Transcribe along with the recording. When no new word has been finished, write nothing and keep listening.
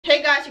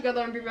guys, your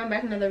girl Lauren,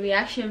 back another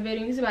reaction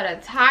video. This is about a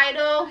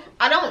title.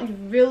 I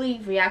don't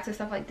really react to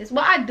stuff like this.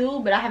 Well, I do,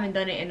 but I haven't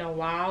done it in a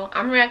while.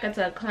 I'm reacting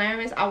to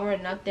Clarence. I wear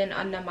nothing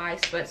under my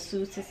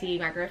sweatsuits to see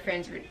my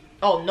girlfriend's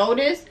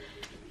notice.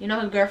 You know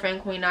his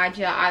girlfriend Queen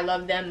Naija. I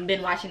love them.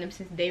 Been watching them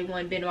since day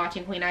one. Been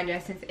watching Queen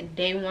Naija since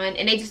day one.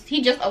 And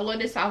he just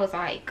uploaded this, so I was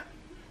like,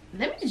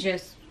 let me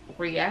just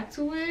react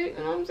to it.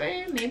 You know what I'm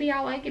saying? Maybe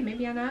I like it,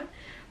 maybe I not.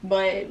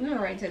 But we're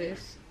gonna right into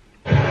this.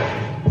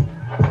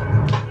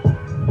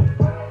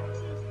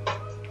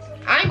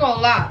 I ain't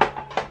gonna lie,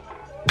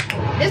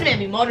 this man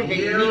be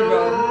motivating me,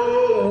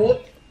 bro.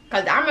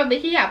 Cause I remember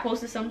he had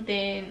posted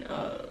something,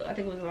 I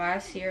think it was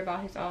last year,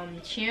 about his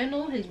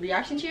channel, his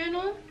reaction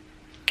channel.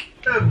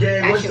 What's up,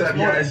 gang? What's up,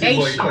 y'all? It's your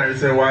boy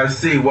Clarence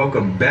NYC.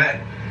 Welcome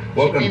back.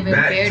 Welcome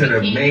back to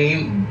the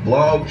main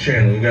vlog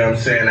channel. You know what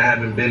I'm saying? I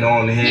haven't been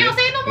on here. You don't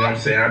say no more? You know what I'm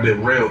saying? I've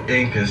been real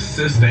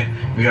inconsistent.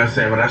 You know what I'm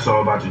saying? But that's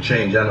all about to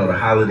change. Y'all know the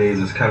holidays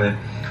is coming.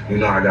 You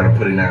know I gotta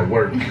put in that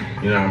work.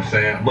 You know what I'm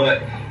saying?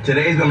 But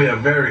today's gonna be a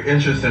very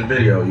interesting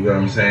video. You know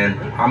what I'm saying?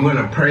 I'm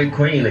gonna prank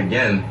Queen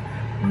again,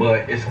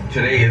 but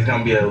today is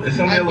gonna be a little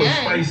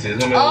spicy.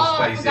 It's gonna be a little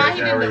spicy, as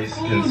you already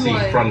can see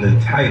from the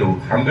title.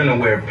 I'm gonna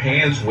wear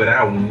pants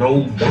without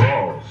no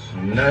drawers,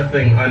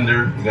 nothing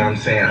under. You know what I'm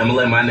saying? I'm gonna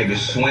let my niggas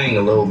swing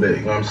a little bit.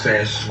 You know what I'm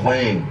saying?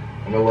 Swing.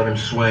 I'm gonna let him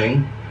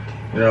swing.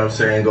 You know what I'm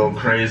saying? Go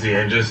crazy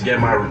and just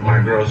get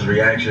my girl's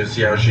reaction.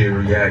 See how she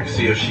reacts.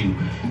 See if she, you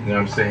know what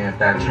I'm saying, if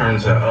that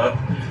turns her up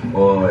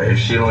or if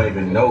she don't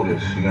even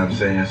notice. You know what I'm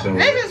saying? So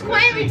this is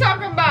Queen we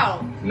talking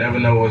about. Never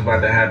know what's about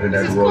to happen.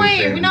 This is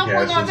Queen. We know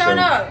Queen gonna turn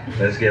up.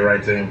 Let's get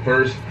right to him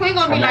first. Queen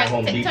gonna be I'm like, at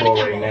Home Depot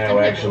right now.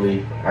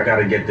 Actually, I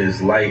gotta get this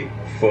light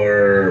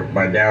for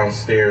my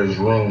downstairs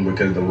room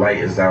because the light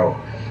is out.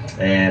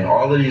 And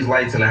all of these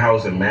lights in the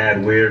house are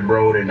mad weird,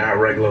 bro. They're not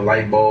regular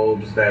light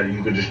bulbs that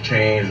you could just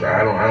change.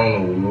 I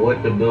don't know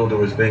what the builder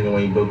was thinking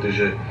when he built this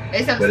shit.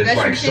 But it's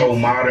like so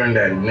modern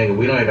that, nigga,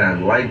 we don't even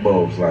have light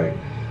bulbs. Like,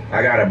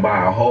 I gotta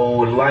buy a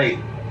whole light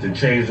to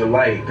change the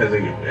light, but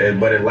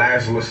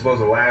it's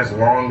supposed to last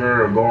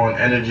longer or go on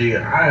energy.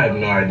 I have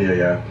no idea,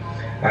 y'all.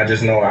 I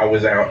just know I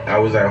was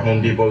at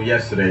Home Depot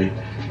yesterday.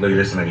 Look at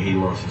this nigga, he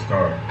lost his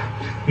car.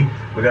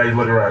 Look how he's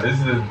looking around.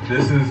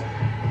 This is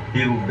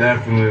he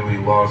definitely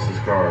lost his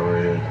car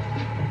right here.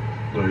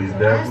 So he's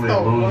definitely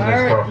losing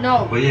his car.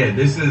 No. But yeah,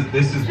 this is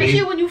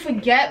especially when you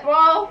forget,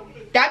 bro.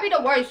 That'd be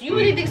the worst. You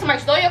really think somebody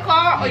stole your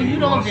car or you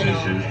don't even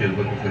know. This kid's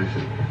looking for this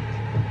shit.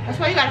 That's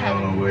why you gotta have.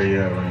 I don't know where you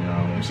at right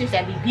now. Man. Shit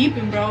that be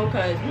beeping, bro,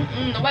 cause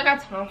nobody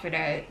got time for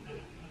that.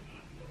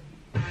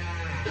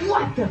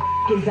 What the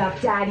f is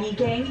up, Daddy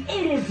Gang?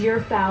 It is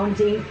your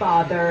founding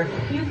father.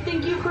 You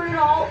think you've heard it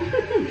all?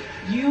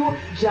 You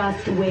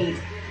just wait.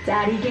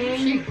 Daddy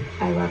Gang,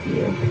 I love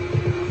you.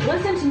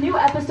 Listen to new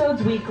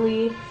episodes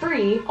weekly,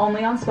 free,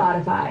 only on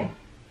Spotify.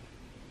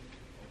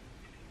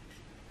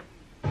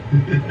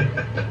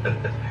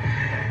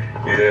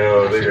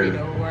 Yo, that should be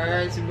the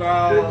worst,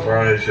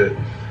 bro. Shit.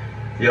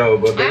 Yo,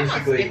 but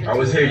basically, I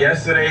was here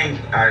yesterday.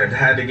 I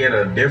had to get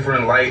a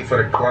different light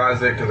for the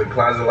closet because the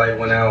closet light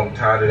went out. I'm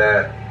tired of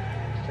that.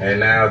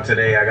 And now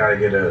today I gotta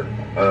get a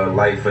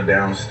light for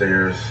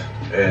downstairs.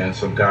 And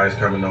some guys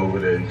coming over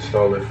to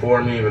install it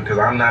for me because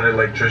I'm not an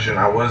electrician.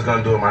 I was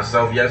gonna do it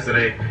myself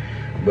yesterday,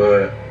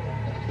 but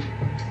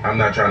I'm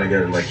not trying to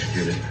get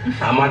electrocuted.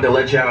 I'm about to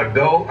let y'all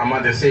go. I'm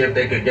about to see if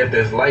they could get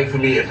this light for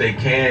me. If they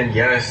can,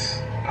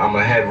 yes, I'm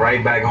gonna head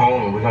right back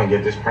home and we're gonna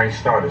get this prank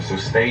started. So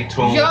stay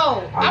tuned.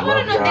 Yo, I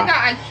wanna know if they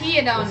got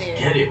IKEA down there.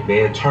 Get it,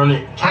 man. Turn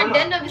up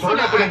in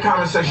the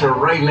comment section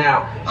right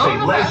now. Say,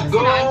 let's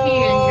go.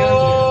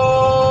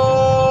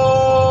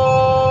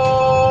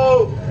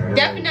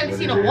 Definitely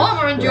seen a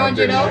Walmart in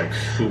Georgia though. Like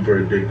super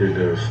addicted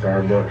to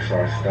Starbucks,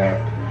 so I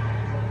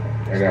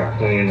stopped. I got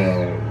Queen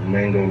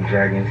mango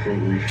dragon fruit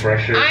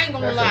refresher. I ain't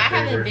gonna lie, I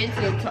haven't been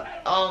to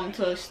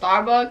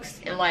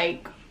Starbucks in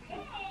like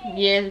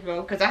years,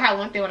 bro. Cause I had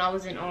one thing when I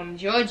was in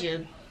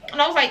Georgia, and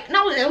I was like,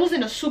 no, it was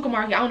in a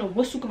supermarket. I don't know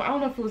what supermarket. I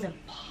don't know if it was in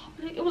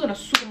public. It was in a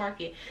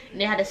supermarket,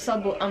 and they had a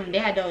they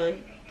had the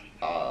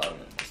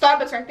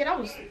Starbucks right there. I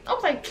was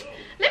like,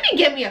 let me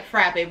get me a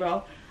frappe,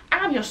 bro. I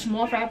got me a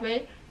small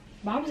frappe.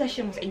 But that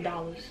shit was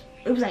 $8.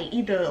 It was like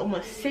either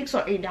almost $6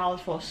 or $8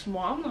 for a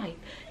small. I'm like,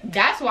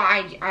 that's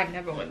why I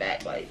never went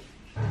back. Like,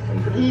 no,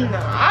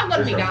 I'm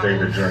gonna be down.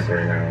 Favorite drink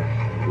right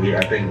now.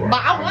 I think.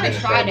 But I want to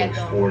try that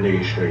though. 4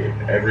 days straight,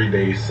 every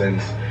day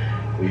since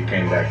we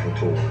came back from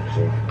tour.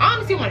 So I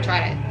honestly want to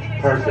try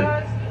that.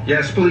 Perfect.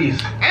 Yes, please.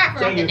 I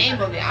forgot the name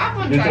of it. I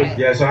want to try that.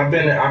 Yeah, so I've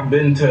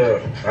been to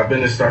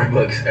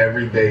Starbucks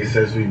every day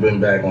since we've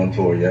been back on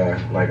tour. Yeah,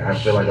 like I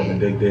feel like I'm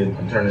addicted.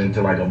 I'm turning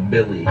into like a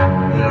Billy. You know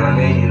what I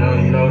mean? You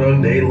know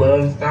they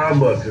love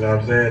Starbucks. You know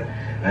what I'm saying?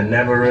 I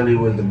never really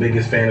was the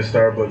biggest fan of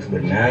Starbucks,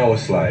 but now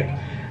it's like,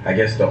 I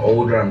guess the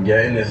older I'm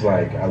getting, it's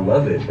like I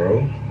love it,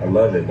 bro. I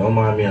love it. Don't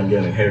mind me. I'm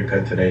getting a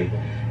haircut today. You know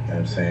what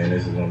I'm saying?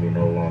 This is gonna be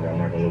no longer. I'm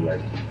not gonna look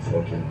like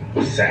fucking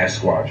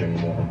Sasquatch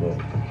anymore, but.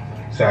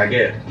 So I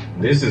get,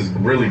 this is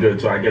really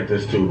good too. I get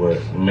this too,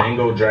 but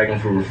mango dragon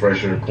fruit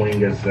refresher, Queen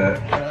gets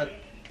that.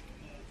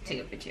 take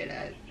a picture of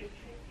that.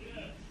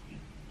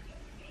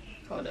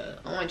 Hold up,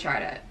 I want to try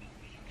that.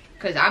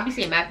 Cause I be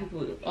seeing mad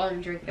people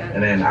drink that.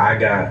 And then I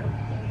got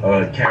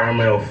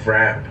caramel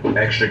frap,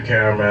 extra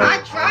caramel. I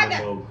tried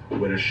that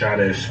with a shot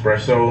of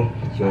espresso.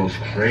 Goes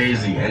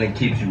crazy, and it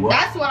keeps you up.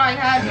 That's what I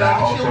had. And I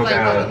also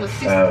got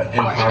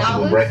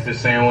Impossible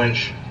breakfast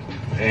sandwich,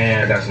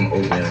 and I got some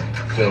oatmeal.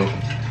 So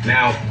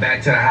now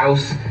back to the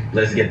house.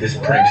 Let's get this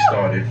prank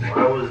started. I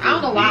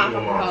don't know why I'm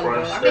fucking calling,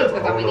 bro. I think it's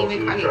because I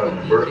get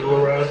confused.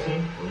 Burglarize me?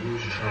 Or you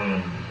was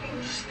trying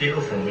to steal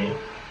from me?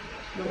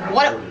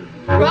 What?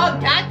 Bro,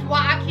 that's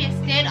why I can't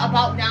stand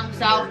about down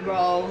south,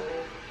 bro.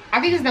 I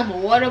think it's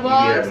them water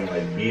bugs. You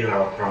having like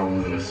beehive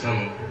problems in the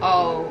summer.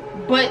 Oh,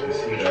 but. I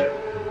see that.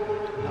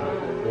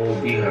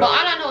 But all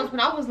I know is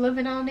when I was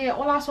living down there,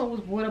 all I saw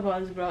was water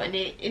bugs, bro. And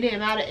it didn't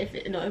matter if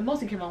it, it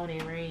mostly came out when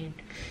it rained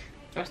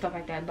or stuff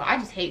like that. But I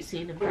just hate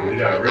seeing them.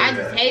 I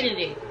just hated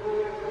it.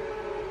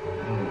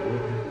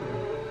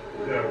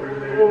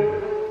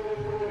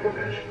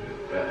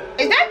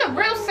 Is that the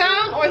real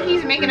sound or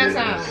he's making that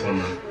sound?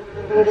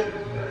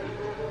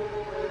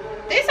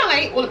 They sound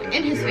like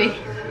in his face.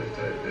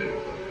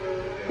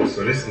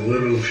 So this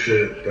little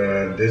shit,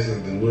 this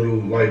is the little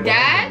light bulb.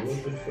 Dad?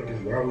 What the fuck is,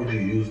 why would you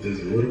use this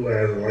little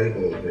ass light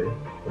bulb, bro?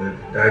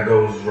 But that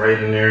goes right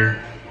in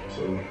there.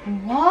 So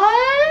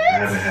what? I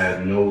haven't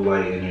had no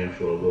light in here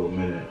for a little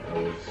minute. I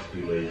was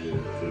too lazy to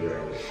figure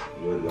out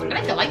what light. I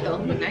like the light though,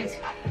 look nice.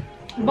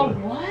 But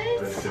what?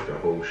 I took the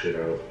whole shit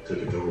out, took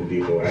it to Home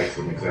Depot, asked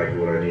them exactly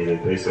what I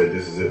needed. They said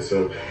this is it.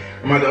 So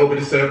I'm about to open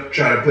this up,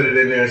 try to put it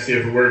in there and see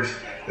if it works.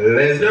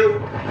 Let's go.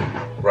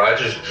 Bro, I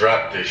just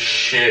dropped the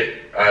shit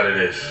out of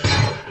this.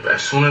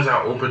 As soon as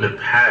I opened the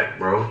pack,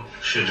 bro,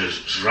 shit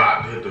just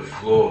dropped, hit the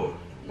floor.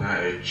 Nah,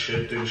 it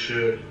chipped and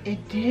shit.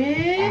 It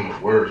did? I'm the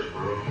worst,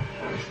 bro.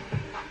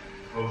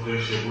 Hopefully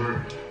this shit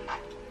work.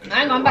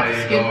 I ain't gonna about to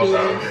skip through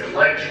this.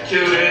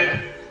 Electrocuted.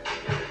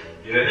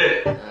 Get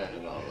it.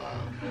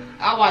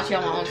 I'll watch you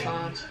on my own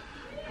time.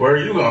 Where are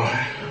you going?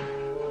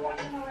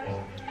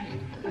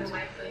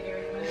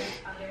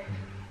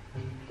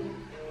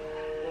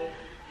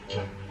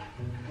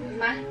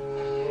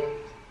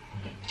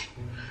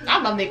 I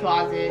love their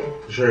closet.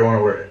 You sure you want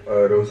to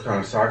wear those kind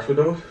of socks with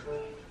those?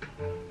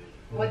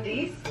 What,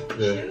 these?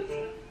 Yeah. Shoes?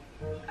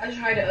 I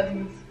tried the other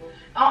ones.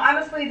 Oh,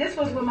 honestly, this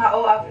was with my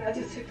old outfit. I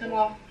just took them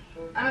off.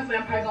 Honestly,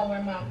 I'm probably gonna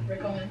wear my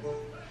Rick Owens.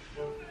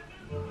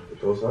 With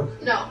those socks?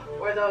 No,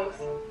 or those.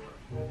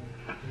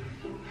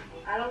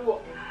 I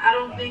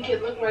don't think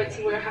it looked right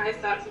to wear high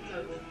socks with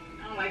those.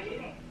 I don't like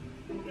it.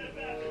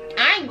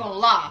 I ain't gonna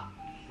lie.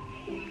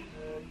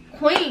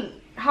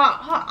 Queen, her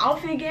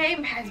outfit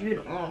game has been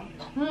on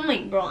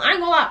point, bro. I ain't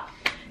gonna lie.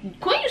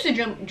 Queen used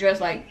to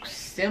dress like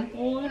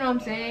simple, you know what I'm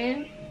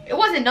saying? It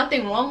wasn't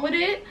nothing wrong with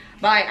it,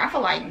 but like, I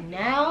feel like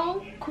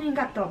now Queen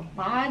got the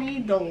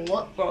body, the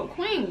look, bro.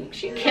 Queen,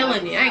 she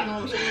killing it. I ain't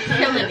gonna, she's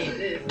killing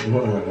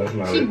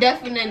it. She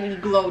definitely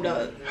glowed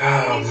up.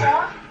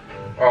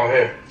 Oh,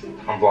 here.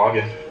 I'm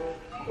vlogging.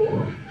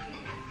 Cool.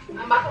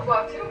 I'm about to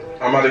vlog too.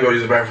 I'm about to go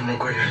use the bathroom real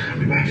quick. I'll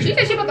be back. She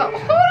said she about to,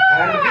 hold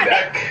on. I'll be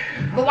back.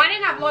 But why they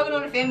not vlogging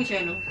on the family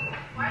channel?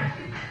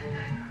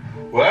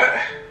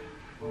 What?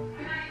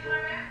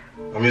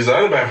 I'm using the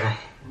other bathroom.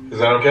 Is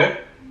that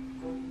okay?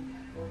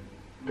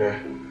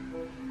 Okay.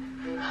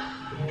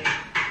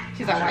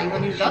 She's like, why you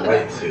want to use the other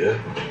Lights here.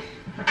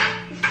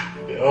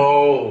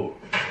 Yo.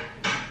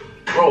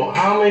 Bro,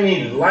 how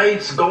many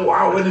lights go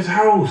out in this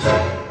house?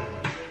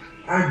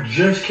 I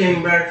just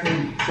came back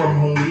from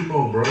Home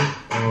Depot, bro.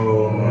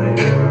 Oh my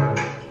god.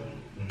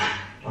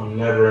 I'm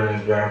never in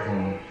this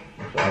bathroom.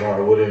 I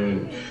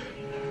wouldn't.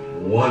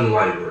 One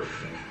light work.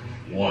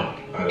 One.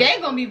 They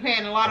gonna be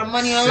paying a lot of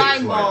money on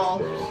light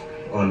bulbs.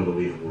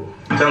 Unbelievable.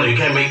 I'm telling you, you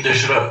can't make this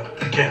shit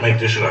up. You can't make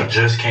this shit up. I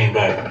just came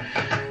back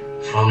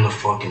from the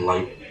fucking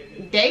light.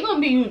 They gonna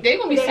be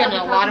spending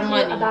a lot of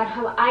money. About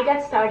how I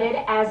got started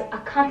as a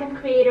content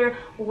creator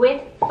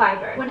with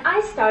Fiverr. When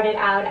I started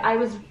out, I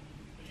was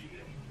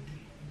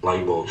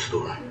light bulb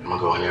store. I'm gonna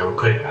go in there real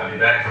quick. I'll be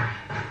back.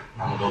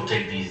 I'm gonna go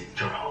take these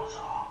drawers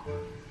off.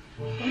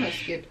 I'm gonna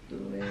skip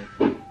through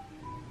it.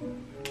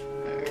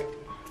 Alright.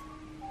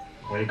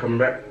 When you coming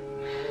back?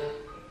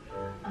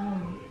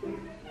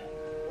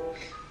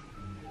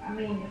 I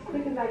mean, as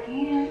quick as I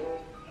can.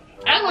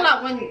 I ain't gonna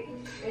lie,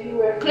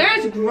 when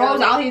Clarence grows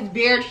out his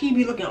beard, he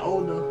be looking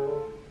older.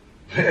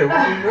 Hey, what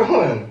are you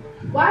doing?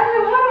 Why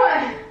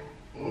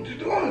do What you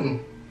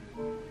doing?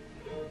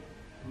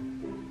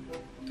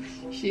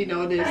 She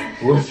know this.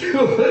 What you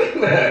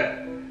looking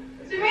at?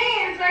 What you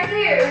mean? It's right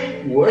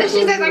here. What? And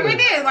she says like right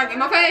there, like in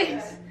my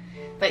face.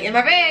 Like in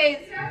my face.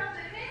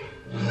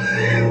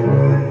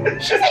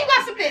 She said you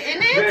got something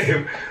in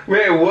it?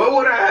 Man, what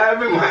would I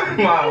have in my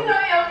mouth? Put it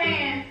on your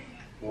hands.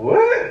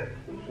 What?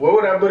 What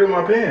would I put in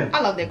my pants?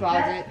 I love their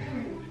closet.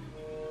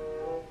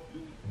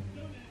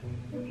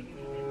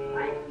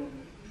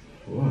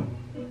 What?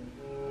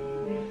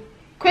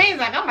 Queen's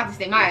like, I'm about to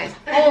stay my ass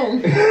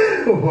home.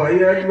 Why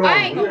you acting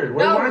all weird?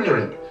 Where's my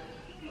drink?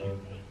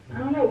 I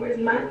don't know. Where's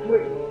my... I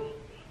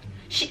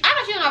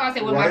thought she was not about to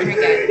say where my drink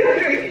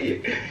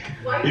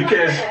at. You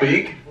can't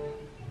speak.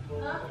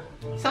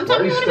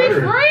 Sometimes you want to be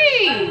free.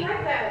 Why you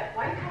like that?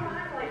 Why you come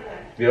behind like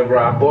that? Yo, bro,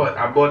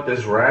 I bought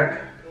this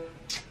rack.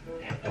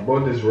 I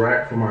bought this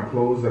rack for my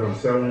clothes that I'm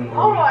selling.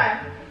 Hold on.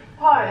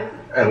 Pause.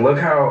 And look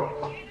how.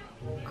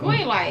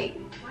 Queen like.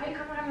 Why you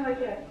come behind me like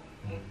that?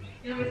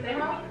 You want me to stay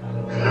home?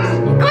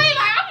 Queen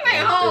like, I'm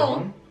staying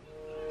home.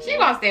 She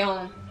gonna stay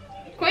home.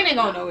 Queen ain't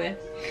going nowhere.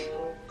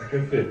 I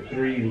can fit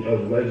 3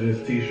 of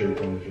Legends t-shirts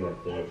on this rack,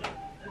 bro.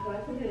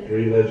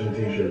 3 Legend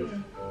t-shirts.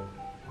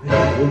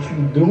 What you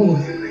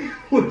doing?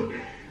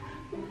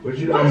 What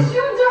you doing? I'm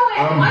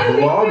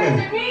vlogging.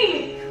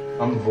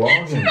 I'm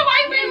vlogging. She said, why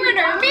you bring rid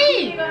of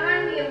me?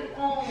 Behind me,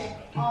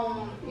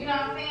 you know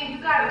what I'm saying? You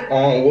got a.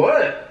 On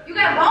what? You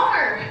got a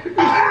boner. I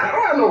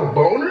don't have no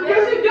boner, Yes,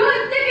 man. you do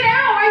it. Stick it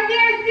out right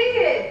there and see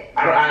it.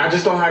 I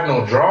just don't have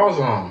no drawers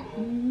on.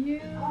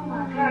 Oh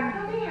my God,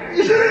 come here.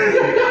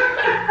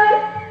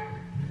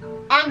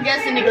 I'm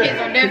guessing the kids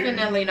are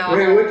definitely not.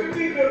 Man, what you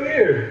think up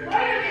here? Wait a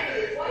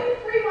minute. Why you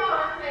free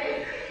balling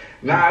me?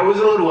 Nah, it was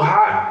a little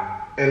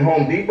hot in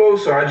Home Depot,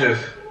 so I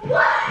just.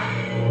 What?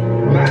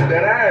 Not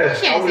that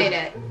ass. You can't say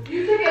that.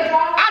 You took your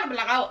drawers? I'd be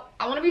like, I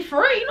want to be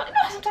free. You know,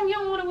 sometimes you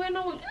don't want to wear no,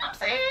 you know what I'm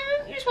saying?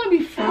 You just want to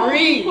be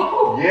free.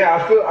 Yeah,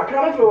 I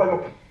kind of feel like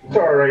a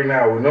star right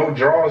now with no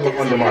drawers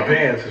under my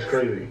pants. It's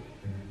crazy.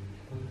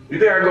 You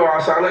think I go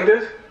outside like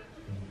this?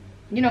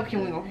 You know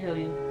Queen gonna kill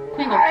you.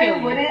 Queen gonna kill I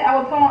you. wouldn't. I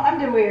would put on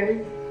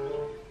underwear.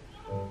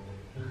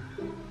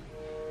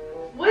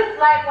 What's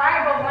like, why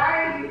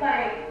are you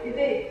like, is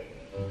it?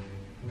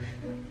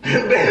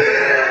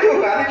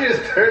 Why did you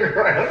just turn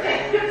around?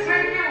 Turn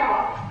the camera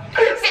off.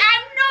 See, I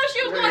knew she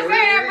was gonna say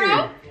that,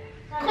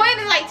 bro. Queen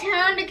is like,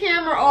 turn the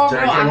camera off, bro.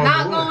 Turn the I'm camera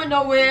not off. going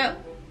nowhere.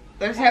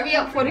 Let's hurry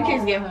up before the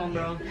kids get home,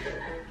 bro.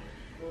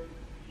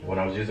 When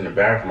I was using the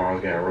bathroom, I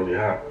was getting really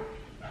hot.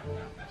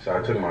 So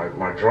I took my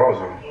drawers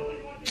off.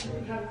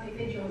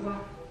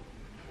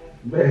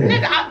 Man.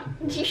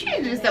 Nigga, she should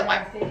have just said,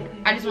 like,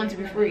 I just want to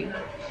be free.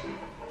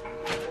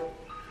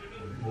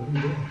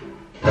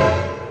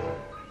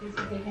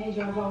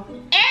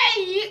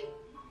 Hey!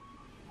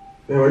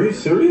 Man, are you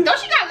serious? Don't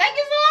she got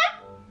leggings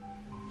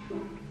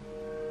on?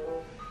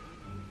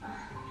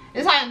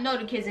 This how I know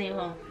the kids ain't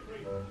home.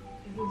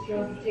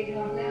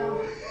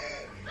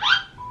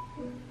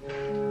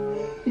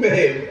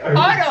 Man, Hold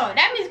on,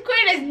 that means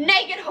Queen is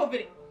naked over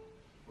there.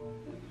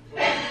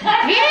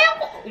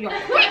 Damn, you're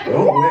Queen.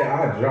 oh man,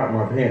 I dropped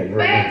my pants Babe,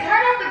 right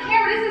turn off the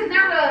camera. This is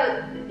not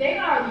a. They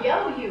gotta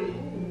yellow you.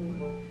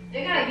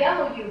 They gotta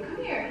yellow you.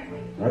 Come here.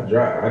 now. I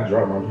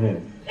dropped my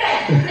pants.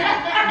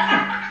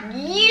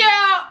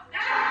 Yeah.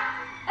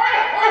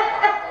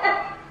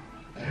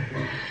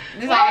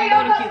 This is how I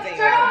know the kids ain't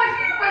Turn home. on the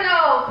camera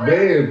though.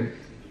 Babe.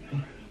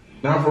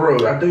 Not for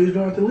real. I thought you was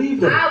going to have to leave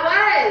them. I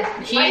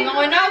was. She ain't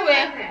going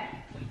nowhere.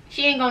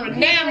 She ain't going no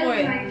damn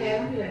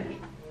way.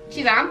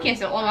 She's like, I'm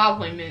canceling all my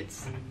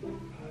appointments.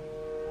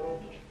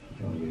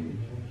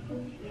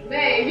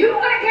 Babe, you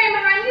would have came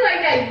behind me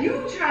like that. You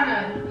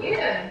trying to,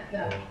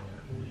 yeah.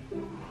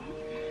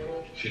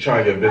 She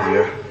trying to get busy,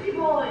 yeah. Free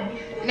balling.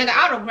 Nigga,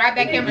 I would've grabbed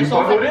that camera You so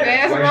fuck fucking with it?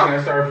 fast, Like, bro. can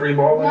I start free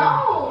balling?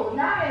 No,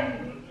 not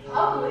in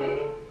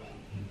public.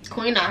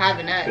 Queen not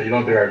having So that. you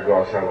don't think I could go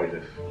outside like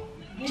this?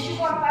 Did you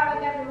walk out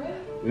like that for real?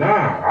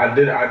 Nah, I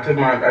did. I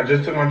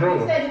just took my You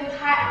drawers off. said you was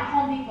hot at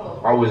Home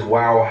Depot. I was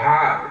wild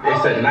hot. They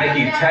said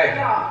Nike Tech.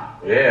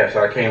 Yeah,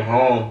 so I came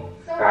home.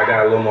 So I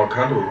got a little more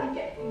comfortable.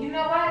 You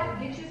know what?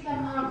 Get you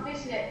some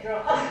fishnet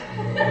drawers.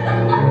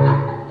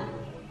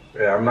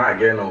 Yeah, I'm not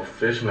getting no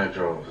fishnet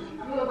drawers.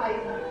 I'm gonna buy you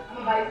some. I'm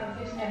gonna buy you some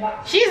fishnet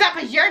boxes. She's like,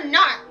 cause you're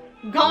not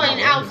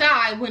going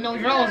outside with no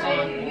drawers on.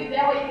 That way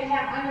you can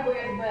have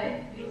underwear,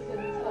 but you still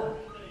be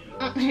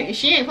tough.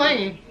 She ain't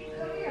playing.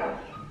 Come here.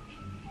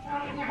 I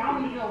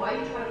don't even know why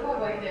you try to go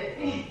like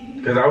that.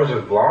 Because I was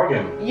just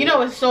vlogging. You know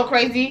what's so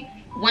crazy?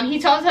 When he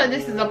tells her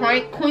this is a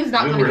prank, Queen's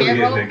not We gonna really care, in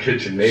bro. the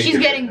kitchen naked. She's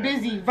getting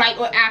busy right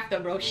or after,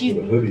 bro. She's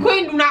With a hoodie.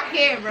 Queen do not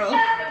care, bro.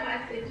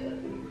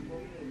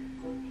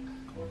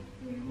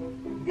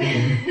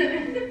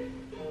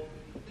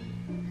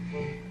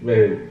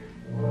 Man.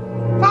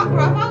 Fuck,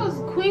 bro. If I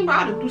was Queen, bro,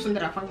 I'd do something to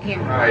that fucking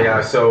camera. Alright,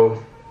 yeah,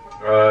 so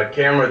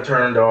camera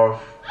turned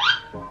off.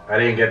 I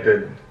didn't get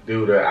to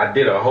do I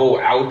did a whole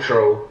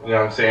outro, you know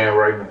what I'm saying,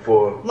 right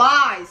before.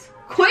 Lies.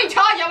 Queen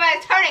told your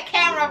ass turn the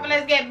camera off and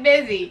let's get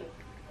busy.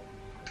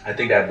 I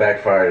think that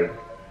backfired.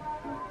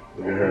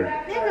 Look at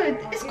her.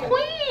 Nigga, it's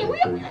Queen.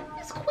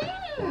 It's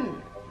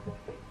Queen.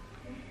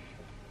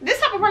 This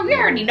type of prank we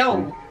already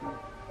know.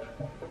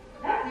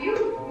 That's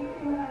you.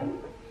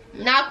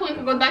 Now Queen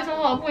can go back to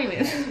her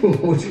appointments.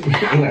 What you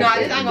mean? Nah,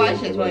 this ain't gonna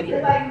shit's funny.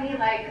 Just like me,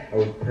 like I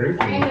was crazy.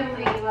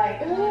 randomly,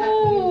 like.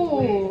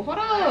 Ooh, hold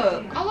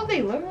up. I love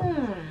they living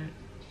room.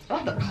 I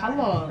love the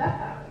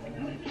color.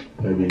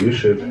 Maybe you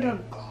should.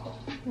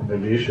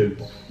 Maybe you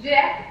should.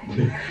 Yeah.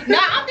 Nah,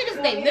 I don't think this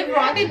is their living room.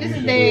 I think this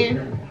is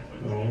their,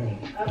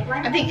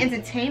 I think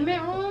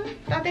entertainment room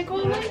that they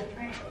call it.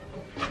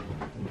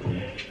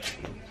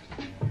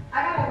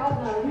 I gotta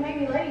go though. You make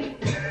me late.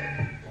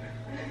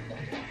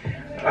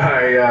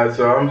 Alright, y'all,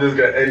 so I'm just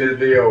gonna end this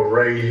video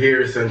right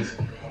here since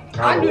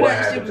I don't know what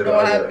happened to the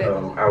other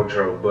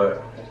outro,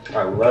 but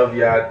I love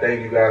y'all. Thank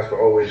you guys for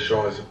always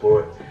showing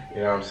support. You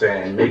know what I'm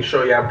saying? Make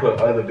sure y'all put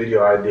other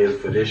video ideas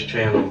for this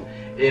channel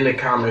in the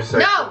comment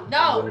section.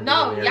 No.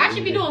 Y'all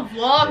should be doing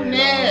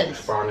Vlogmas.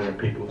 Responding to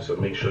people, so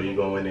make sure you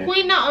go in there.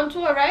 Queen not on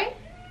tour, right?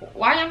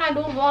 Why y'all not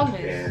doing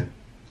Vlogmas? Yeah.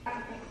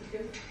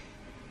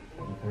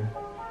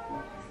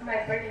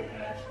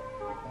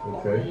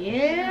 Okay.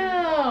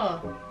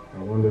 Yeah. I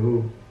wonder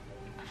who.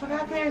 I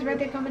forgot Clarence's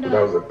birthday coming up.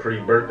 That was a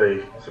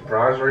pre-birthday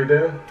surprise right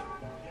there.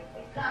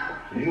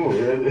 You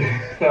really?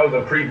 That was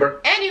a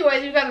pre-birthday.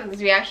 Anyways, you guys, this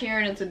reaction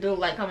here to do,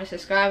 like, comment,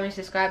 subscribe, and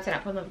subscribe to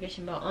that post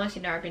notification bell on so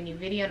you never get a new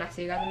video. And I'll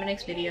see you guys in my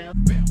next video.